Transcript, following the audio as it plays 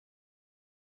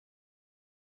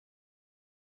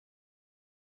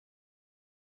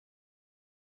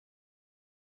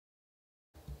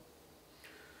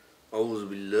أعوذ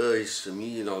بالله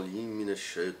السميع العليم من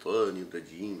الشيطان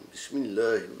الرجيم بسم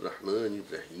الله الرحمن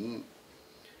الرحيم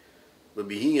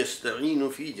وبه يستعين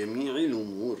في جميع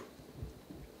الأمور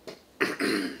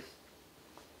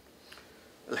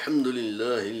الحمد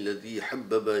لله الذي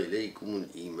حبب إليكم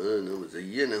الإيمان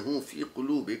وزينه في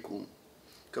قلوبكم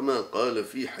كما قال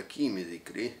في حكيم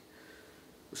ذكره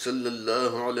وصلى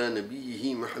الله على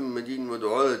نبيه محمد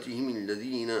ودعاتهم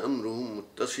الذين أمرهم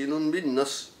متصل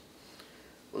بالنص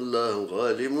والله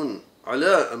غالب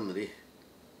على أمره.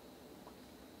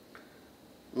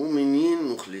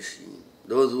 Mu'mineen Mukhlisin,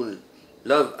 those who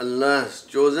love Allah's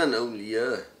chosen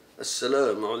awliya,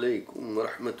 Assalamu alaikum wa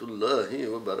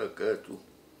rahmatullahi wa barakatuh.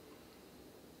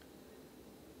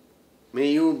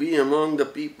 May you be among the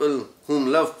people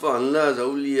whom love for Allah's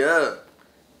awliya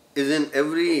is in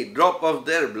every drop of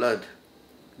their blood.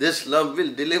 This love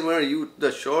will deliver you to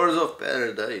the shores of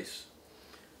paradise.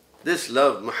 This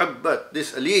love, muhabbat,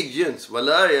 this allegiance,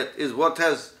 walayat is what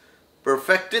has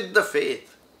perfected the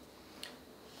faith.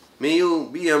 May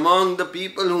you be among the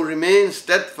people who remain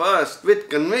steadfast with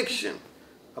conviction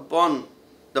upon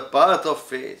the path of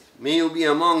faith. May you be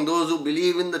among those who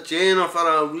believe in the chain of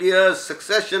our awliya's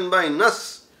succession by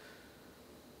nas,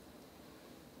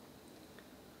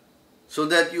 so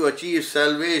that you achieve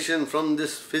salvation from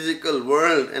this physical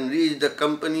world and reach the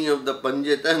company of the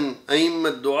Panjatan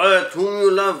Aimmat Du'at whom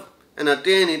you love and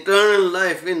attain eternal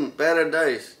life in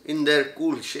paradise in their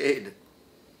cool shade.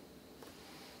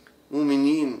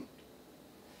 Mu'mineen,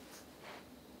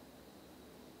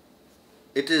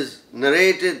 it is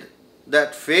narrated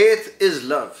that faith is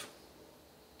love.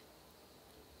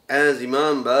 As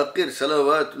Imam Baqir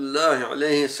salawatullahi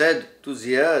alayhi said to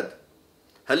Ziyad,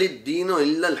 Halid dino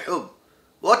illa al-hub.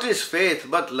 What is faith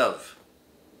but love?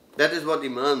 That is what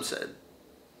Imam said.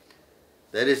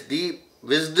 There is deep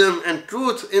wisdom and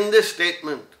truth in this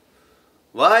statement.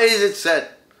 Why is it said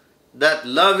that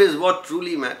love is what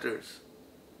truly matters?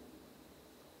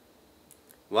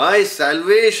 Why is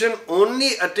salvation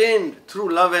only attained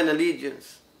through love and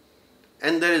allegiance?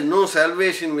 And there is no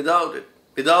salvation without it.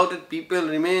 Without it, people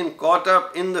remain caught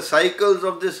up in the cycles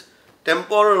of this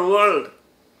temporal world.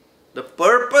 The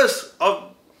purpose of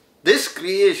this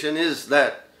creation is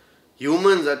that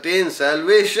humans attain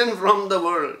salvation from the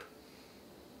world.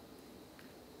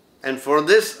 And for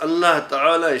this, Allah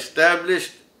Ta'ala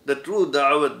established the true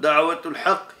da'wat, da'watul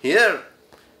haq here.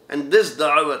 And this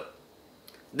da'wat,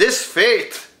 this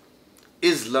faith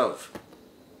is love.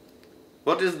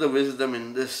 What is the wisdom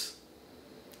in this?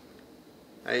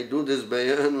 I do this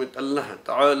bayan with Allah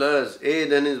Ta'ala's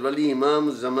aid and His Wali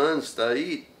Imam Zaman's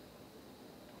ta'eed.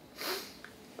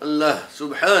 Allah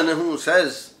Subhanahu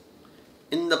says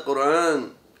in the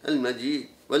Quran Al-Majid,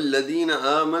 وَالَّذِينَ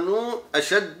آمَنُوا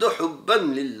أَشَدُّ حُبًّا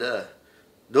لِلَّهِ.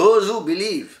 Those who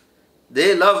believe,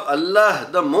 they love Allah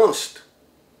the most.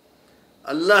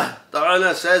 Allah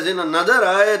Ta'ala says in another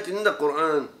ayat in the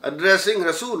Quran, addressing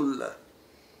Rasulullah,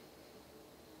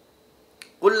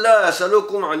 قُلْ لَا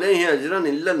أَسَلُكُمْ عَلَيْهِ أَجْرًا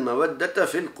إِلَّا الْمَوَدَّةَ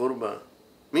فِي الْقُرْبَى.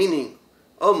 Meaning,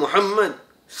 O Muhammad,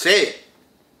 say,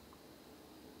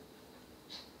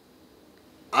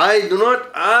 I do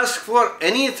not ask for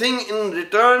anything in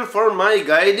return for my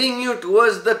guiding you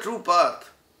towards the true path,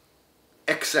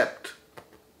 except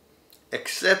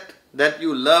that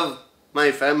you love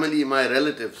my family, my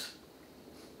relatives.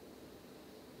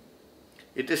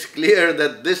 It is clear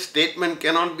that this statement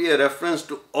cannot be a reference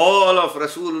to all of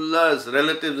Rasulullah's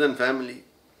relatives and family,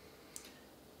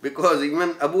 because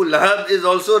even Abu Lahab is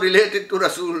also related to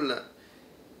Rasulullah.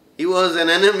 He was an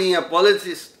enemy, a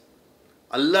polytheist.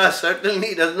 Allah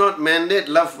certainly does not mandate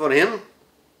love for him,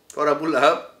 for Abu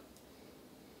Lahab.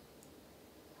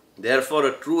 Therefore,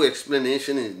 a true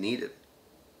explanation is needed.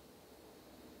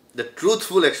 The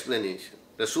truthful explanation.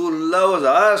 Rasulullah was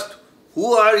asked,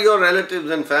 who are your relatives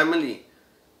and family,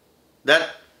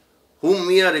 that whom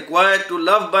we are required to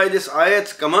love by this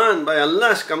ayat's command, by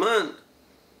Allah's command?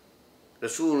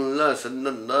 Rasulullah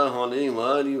sallallahu alayhi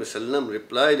wa sallam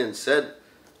replied and said,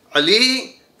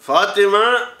 Ali,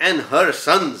 Fatima and her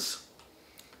sons.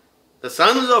 The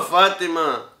sons of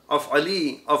Fatima, of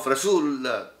Ali, of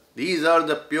Rasulullah. These are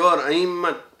the pure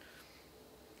Aimmat.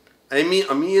 Amir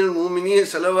al-Mu'mineen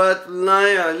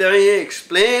salawatullahi alayhi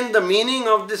explained the meaning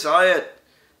of this ayat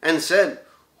and said,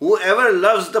 whoever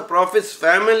loves the Prophet's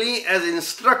family as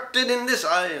instructed in this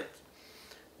ayat,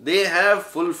 they have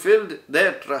fulfilled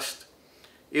their trust.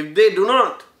 If they do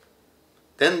not,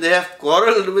 then they have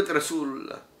quarreled with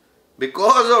Rasulullah,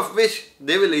 because of which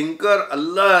they will incur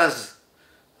Allah's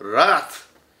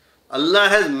wrath. Allah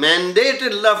has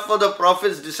mandated love for the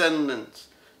Prophet's descendants.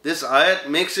 This ayat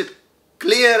makes it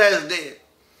clear as day.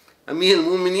 Amir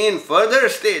al-Mumineen further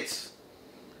states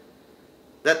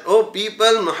that, O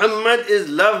people, Muhammad is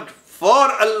loved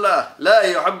for Allah. La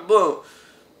yuhabbu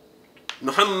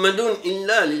Muhammadun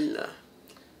illa lillah.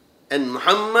 And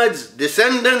Muhammad's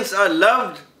descendants are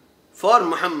loved for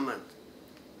Muhammad.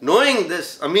 Knowing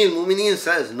this, Amir al-Mumineen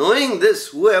says, knowing this,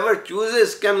 whoever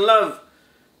chooses can love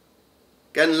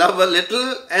a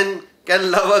little and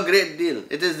can love a great deal.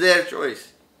 It is their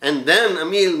choice. And then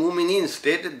Amir al-Mumineen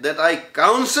stated that I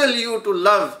counsel you to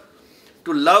love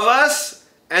us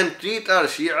and treat our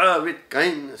Shia with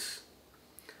kindness.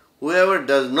 Whoever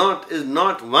does not is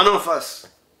not one of us.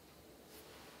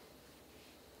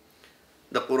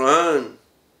 The Quran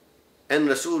and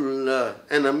Rasulullah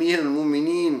and Amir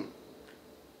al-Mumineen,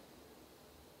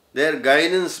 their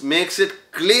guidance makes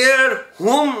it clear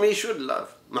whom we should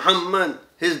love. Muhammad,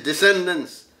 his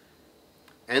descendants,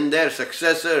 and their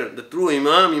successor, the true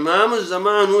Imam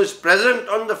al-Zaman, who is present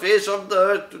on the face of the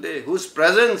earth today, whose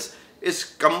presence is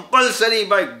compulsory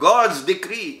by God's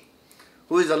decree,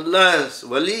 who is Allah's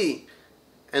wali,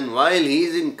 and while he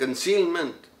is in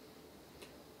concealment,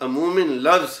 a mu'min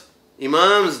loves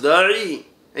Imam's da'i,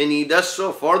 and he does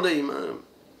so for the Imam,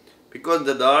 because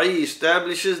the da'i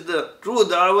establishes the true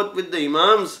da'wat with the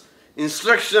Imam's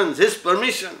instructions, his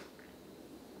permission.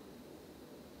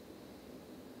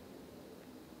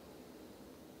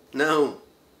 Now,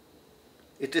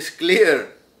 it is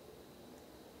clear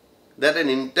that an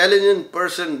intelligent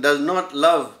person does not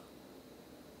love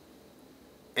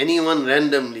anyone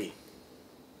randomly,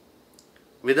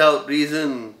 without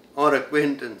reason or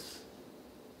acquaintance.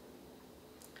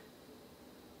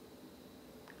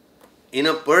 In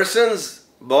a person's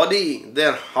body,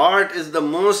 their heart is the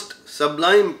most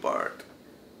sublime part,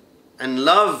 and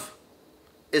love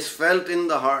is felt in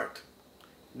the heart.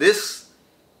 This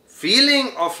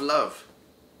feeling of love,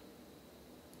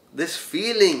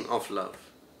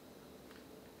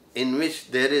 in which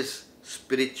there is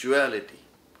spirituality,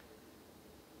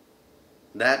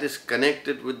 that is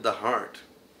connected with the heart.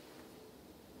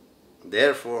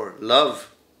 Therefore,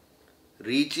 love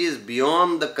reaches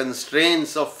beyond the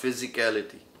constraints of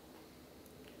physicality.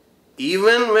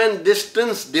 Even when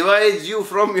distance divides you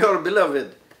from your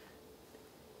beloved,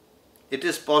 it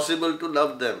is possible to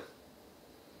love them.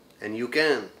 And you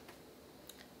can.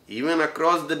 Even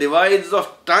across the divides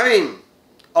of time,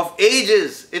 of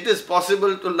ages, it is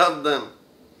possible to love them.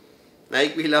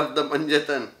 Like we love the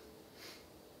Panjatan.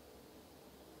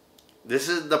 This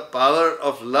is the power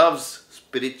of love's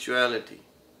spirituality.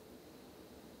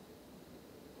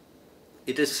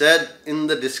 It is said in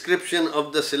the description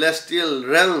of the celestial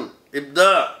realm,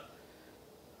 Ibda,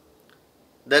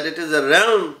 that it is a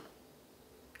realm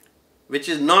which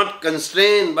is not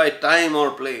constrained by time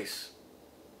or place.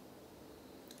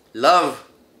 Love,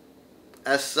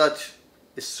 as such,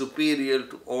 is superior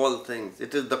to all things.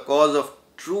 It is the cause of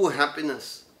true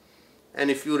happiness.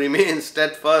 And if you remain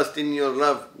steadfast in your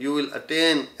love, you will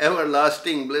attain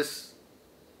everlasting bliss.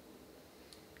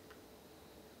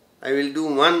 I will do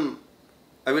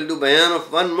bayan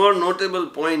of one more notable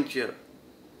point here,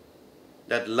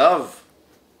 that love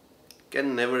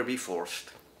can never be forced.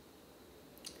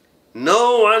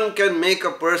 No one can make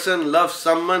a person love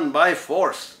someone by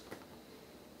force.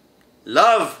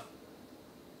 Love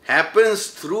happens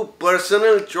through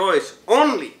personal choice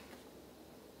only.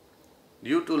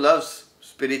 Due to love's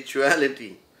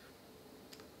spirituality,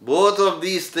 both of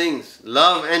these things,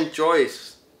 love and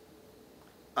choice,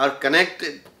 are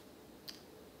connected.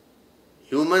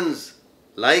 Humans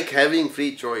like having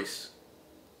free choice.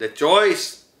 The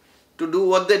choice to do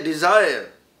what they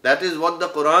desire. That is why the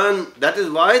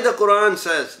Quran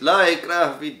says, La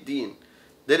ikrah fid deen.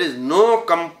 There is no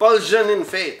compulsion in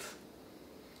faith.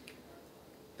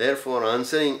 Therefore,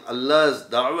 answering Allah's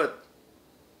da'wat,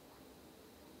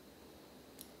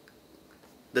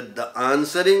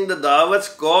 answering the da'wat's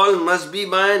call must be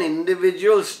by an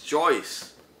individual's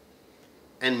choice.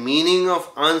 And meaning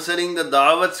of answering the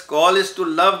da'wat's call is to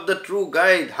love the true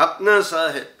guide, Hikma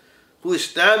Sahib, who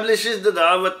establishes the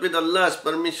da'wat with Allah's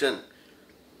permission,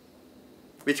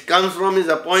 which comes from his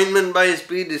appointment by his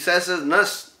predecessor's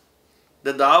nas.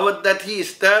 The da'wat that he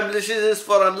establishes is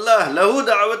for Allah. Lahu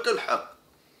da'watul haq.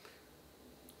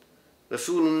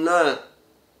 Rasulullah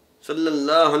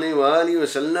sallallahu alayhi wa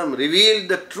sallam revealed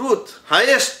the truth,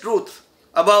 highest truth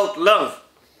about love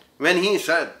when he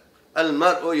said,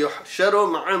 Al-mar'u yuhsharu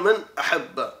ma'a man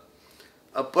ahabba.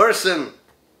 A person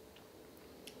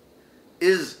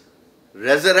is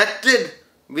resurrected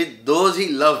with those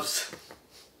he loves.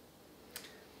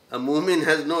 A mu'min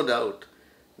has no doubt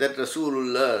that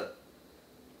Rasulullah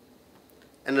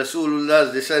and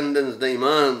Rasulullah's descendants, the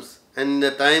Imams, and in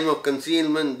the time of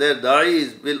concealment, their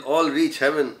da'is will all reach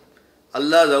heaven.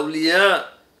 Allah's awliya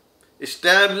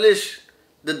establish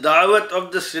the da'wat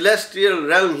of the celestial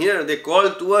realm here. They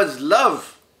call towards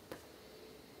love.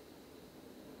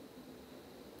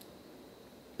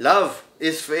 Love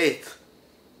is faith.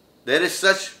 There is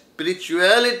such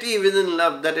spirituality within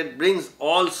love that it brings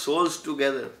all souls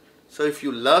together. So if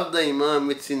you love the Imam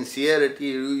with sincerity,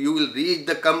 you will reach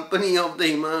the company of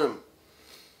the Imam.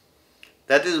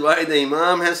 That is why the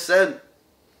Imam has said,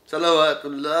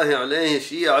 Salawatullahi alayhi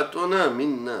shi'atuna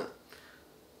minna.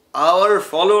 Our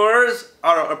followers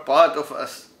are a part of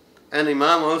us. And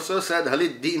Imam also said,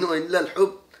 Halid dinu illa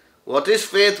al-hub. What is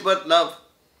faith but love?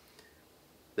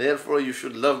 Therefore you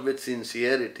should love with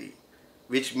sincerity,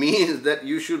 which means that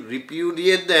you should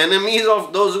repudiate the enemies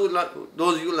of those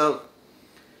you love.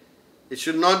 It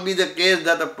should not be the case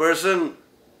that a person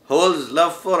holds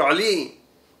love for Ali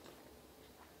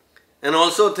and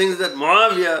also thinks that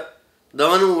Muawiyah, the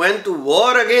one who went to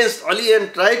war against Ali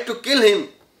and tried to kill him,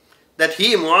 that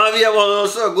he, Muawiyah,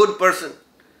 was also a good person.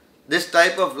 This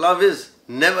type of love is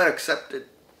never accepted.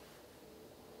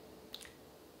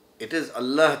 It is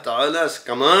Allah Ta'ala's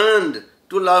command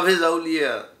to love His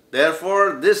awliya.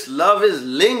 Therefore, this love is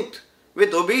linked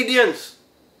with obedience.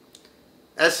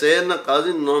 As Sayyidina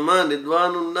Qazi Nu'man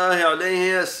Ridwanullahi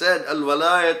alayhi has said,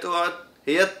 Al-walayatu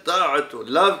hiya ta'atu.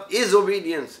 Love is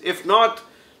obedience. If not,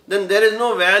 then there is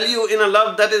no value in a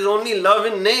love that is only love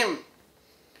in name,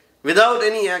 without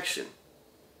any action.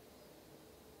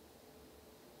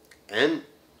 And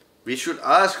we should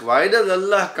ask, why does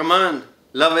Allah command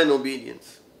love and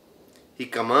obedience? He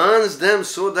commands them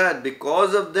so that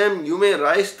because of them you may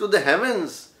rise to the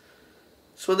heavens.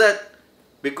 So that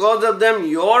because of them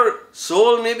your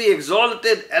soul may be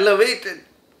exalted, elevated.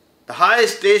 The high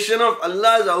station of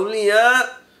Allah's awliya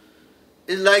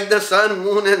is like the sun,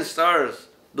 moon and stars.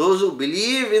 Those who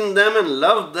believe in them and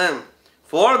love them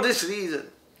for this reason,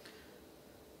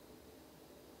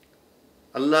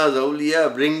 Allah's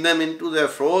awliya bring them into their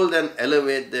fold and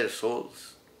elevate their souls.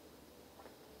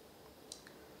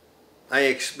 I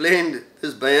explained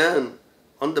this bayan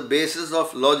on the basis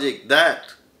of logic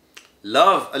that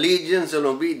love, allegiance and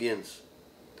obedience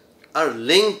are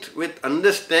linked with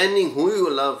understanding who you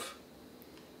love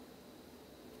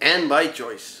and by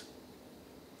choice.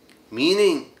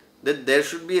 Meaning that there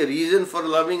should be a reason for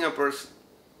loving a person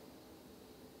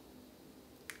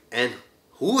and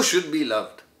who should be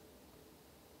loved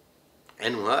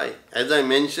and why. As I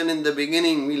mentioned in the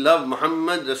beginning, we love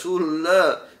Muhammad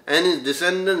Rasulullah and his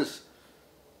descendants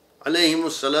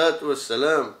alayhimus salatu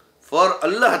wassalam for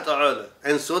Allah Ta'ala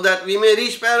and so that we may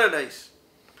reach paradise.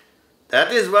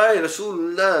 That is why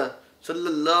Rasulullah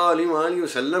sallallahu alayhi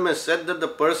wasallam has said that the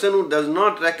person who does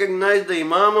not recognize the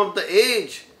Imam of the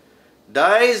age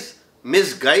dies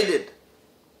misguided.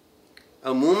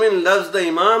 A mu'min loves the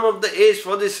Imam of the age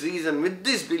for this reason, with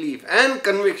this belief and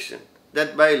conviction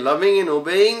that by loving and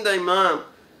obeying the Imam,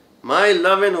 my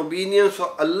love and obedience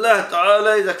for Allah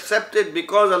Ta'ala is accepted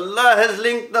because Allah has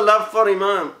linked the love for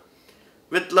Imam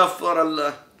with love for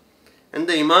Allah. And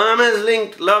the Imam has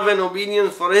linked love and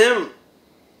obedience for him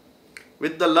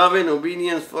with the love and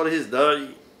obedience for his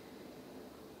da'i.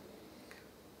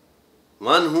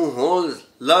 One who holds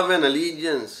love and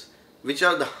allegiance, which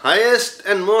are the highest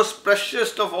and most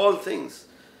precious of all things,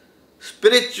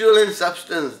 spiritual in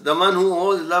substance, the one who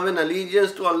holds love and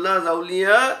allegiance to Allah's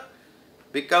awliya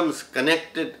becomes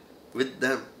connected with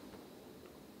them.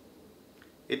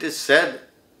 It is said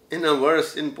in a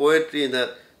verse in poetry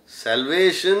that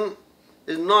salvation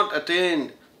is not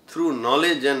attained through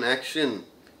knowledge and action,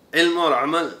 ilm or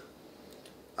amal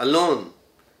alone.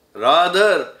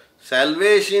 Rather,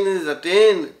 salvation is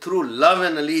attained through love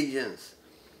and allegiance.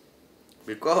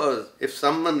 Because if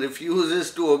someone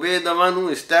refuses to obey the one who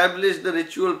established the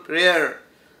ritual prayer,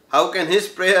 how can his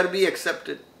prayer be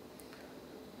accepted?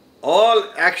 All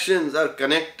actions are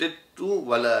connected to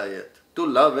walayat, to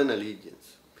love and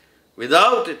allegiance.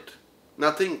 Without it,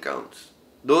 nothing counts.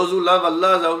 Those who love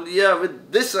Allah's awliya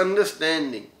with this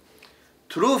understanding,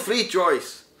 through free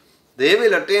choice, they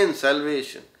will attain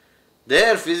salvation.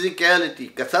 Their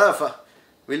physicality, kathafa,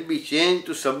 will be changed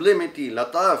to sublimity,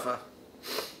 latafa.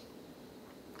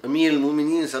 Amir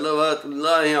al-Mu'mineen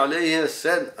salawatullahi alayhi has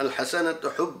said,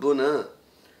 Al-hasanatu hubbuna,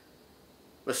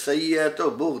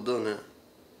 was-sayyatu bughduna.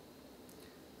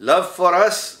 Love for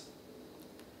us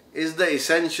is the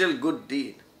essential good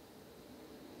deed.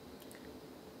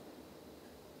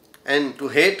 And to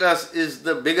hate us is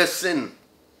the biggest sin.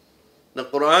 The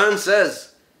Quran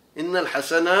says, Innal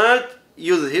hasanat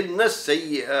yudhibna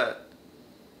sayyi'at.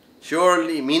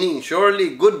 Surely, meaning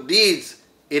surely good deeds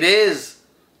erase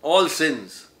all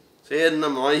sins. Sayyidina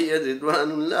Muayyad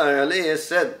Ridwanullah alayhi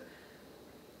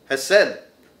has said,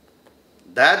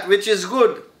 that which is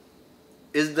good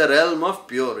is the realm of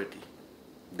purity.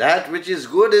 That which is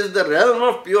good is the realm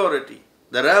of purity,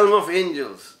 the realm of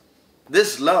angels.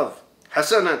 This love,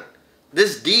 hasanat,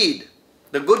 this deed,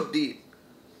 the good deed,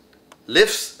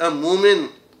 lifts a mu'min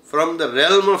from the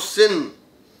realm of sin,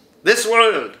 this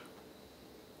world,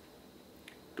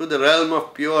 to the realm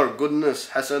of pure goodness,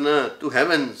 hasanat, to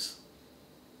heavens.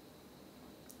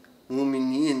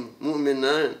 Mu'mineen,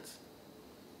 mu'minat.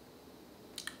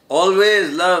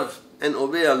 Always love and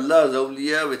obey Allah's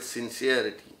awliya with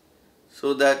sincerity,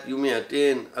 so that you may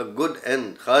attain a good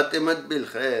end, khatimat bil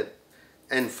khair,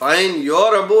 and find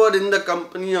your abode in the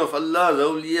company of Allah's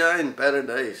awliya in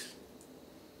paradise.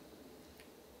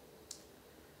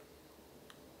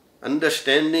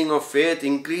 Understanding of faith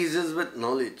increases with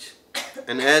knowledge,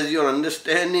 and as your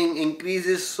understanding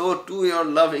increases, so too your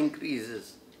love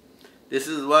increases. This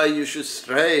is why you should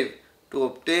strive to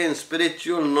obtain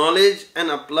spiritual knowledge and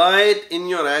apply it in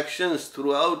your actions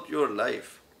throughout your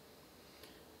life.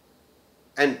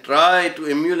 And try to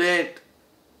emulate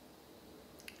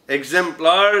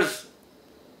exemplars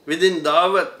within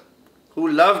Dawat who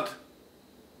loved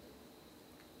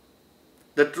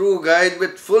the true guide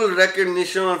with full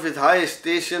recognition of his high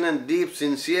station and deep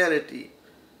sincerity.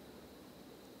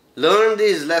 Learn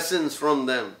these lessons from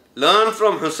them. Learn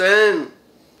from Hussein,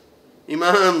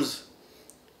 Imams,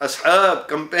 Ashab,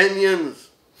 companions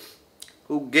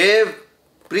who gave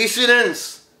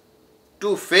precedence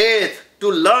to faith, to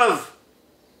love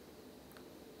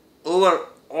over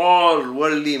all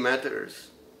worldly matters.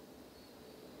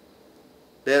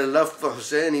 Their love for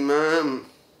Hussein Imam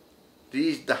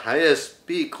reached the highest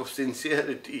peak of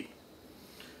sincerity.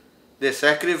 They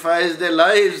sacrificed their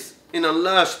lives in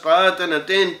Allah's path and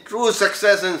attained true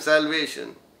success and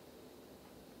salvation.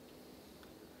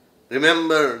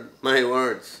 Remember my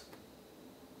words.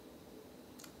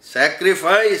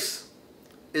 Sacrifice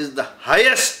is the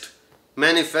highest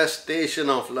manifestation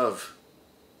of love.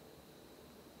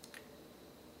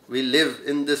 We live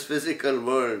in this physical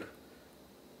world,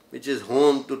 which is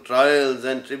home to trials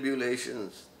and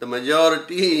tribulations. The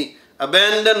majority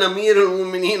abandoned Amir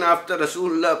al-Mu'mineen after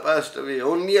Rasulullah passed away.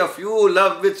 Only a few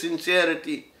loved with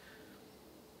sincerity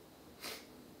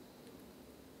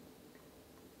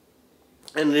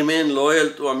and remain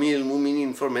loyal to Amir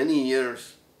al-Mu'mineen for many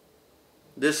years.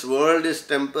 This world is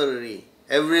temporary.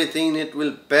 Everything in it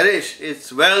will perish.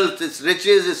 Its wealth, its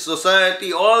riches, its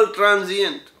society, all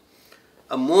transient.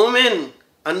 A mu'min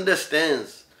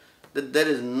understands that there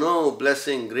is no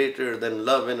blessing greater than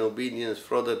love and obedience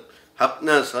for the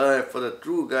Haqna Sahib, for the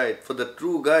true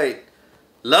guide,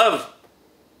 Love,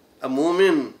 a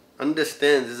mu'min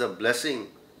understands, is a blessing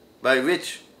by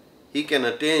which he can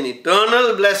attain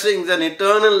eternal blessings and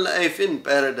eternal life in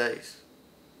paradise.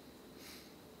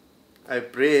 I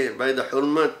pray by the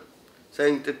hurmat,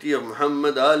 sanctity of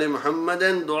Muhammad, Ali Muhammad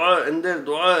and their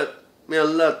dua, may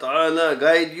Allah Ta'ala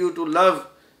guide you to love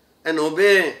and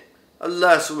obey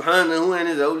Allah Subhanahu and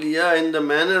His awliya in the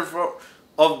manner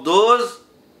of those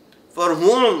for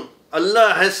whom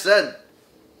Allah has said,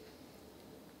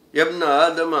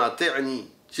 Yabna Adam ati'ani,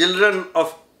 children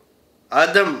of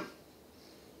Adam,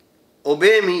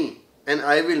 obey me and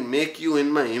I will make you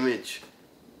in my image.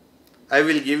 I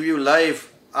will give you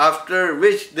life after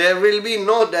which there will be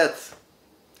no death,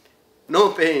 no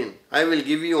pain. I will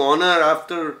give you honor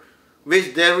after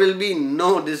which there will be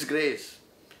no disgrace.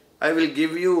 I will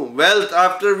give you wealth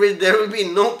after which there will be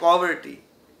no poverty.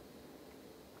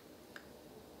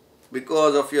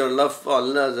 Because of your love for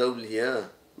Allah's awliya,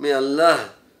 may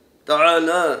Allah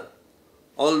Ta'ala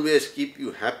always keep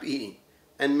you happy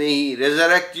and may He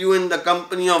resurrect you in the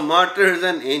company of martyrs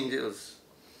and angels.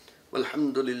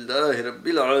 Walhamdulillahi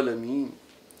Rabbil Alameen.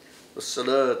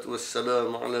 والصلاة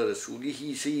والسلام على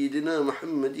رسوله سيدنا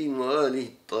محمد وآله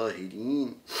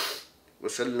الطاهرين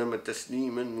وسلم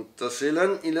تسليما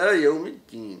متصلا إلى يوم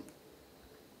الدين.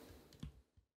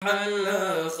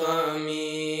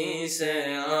 الخميس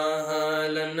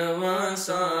أهلا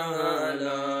وسهلا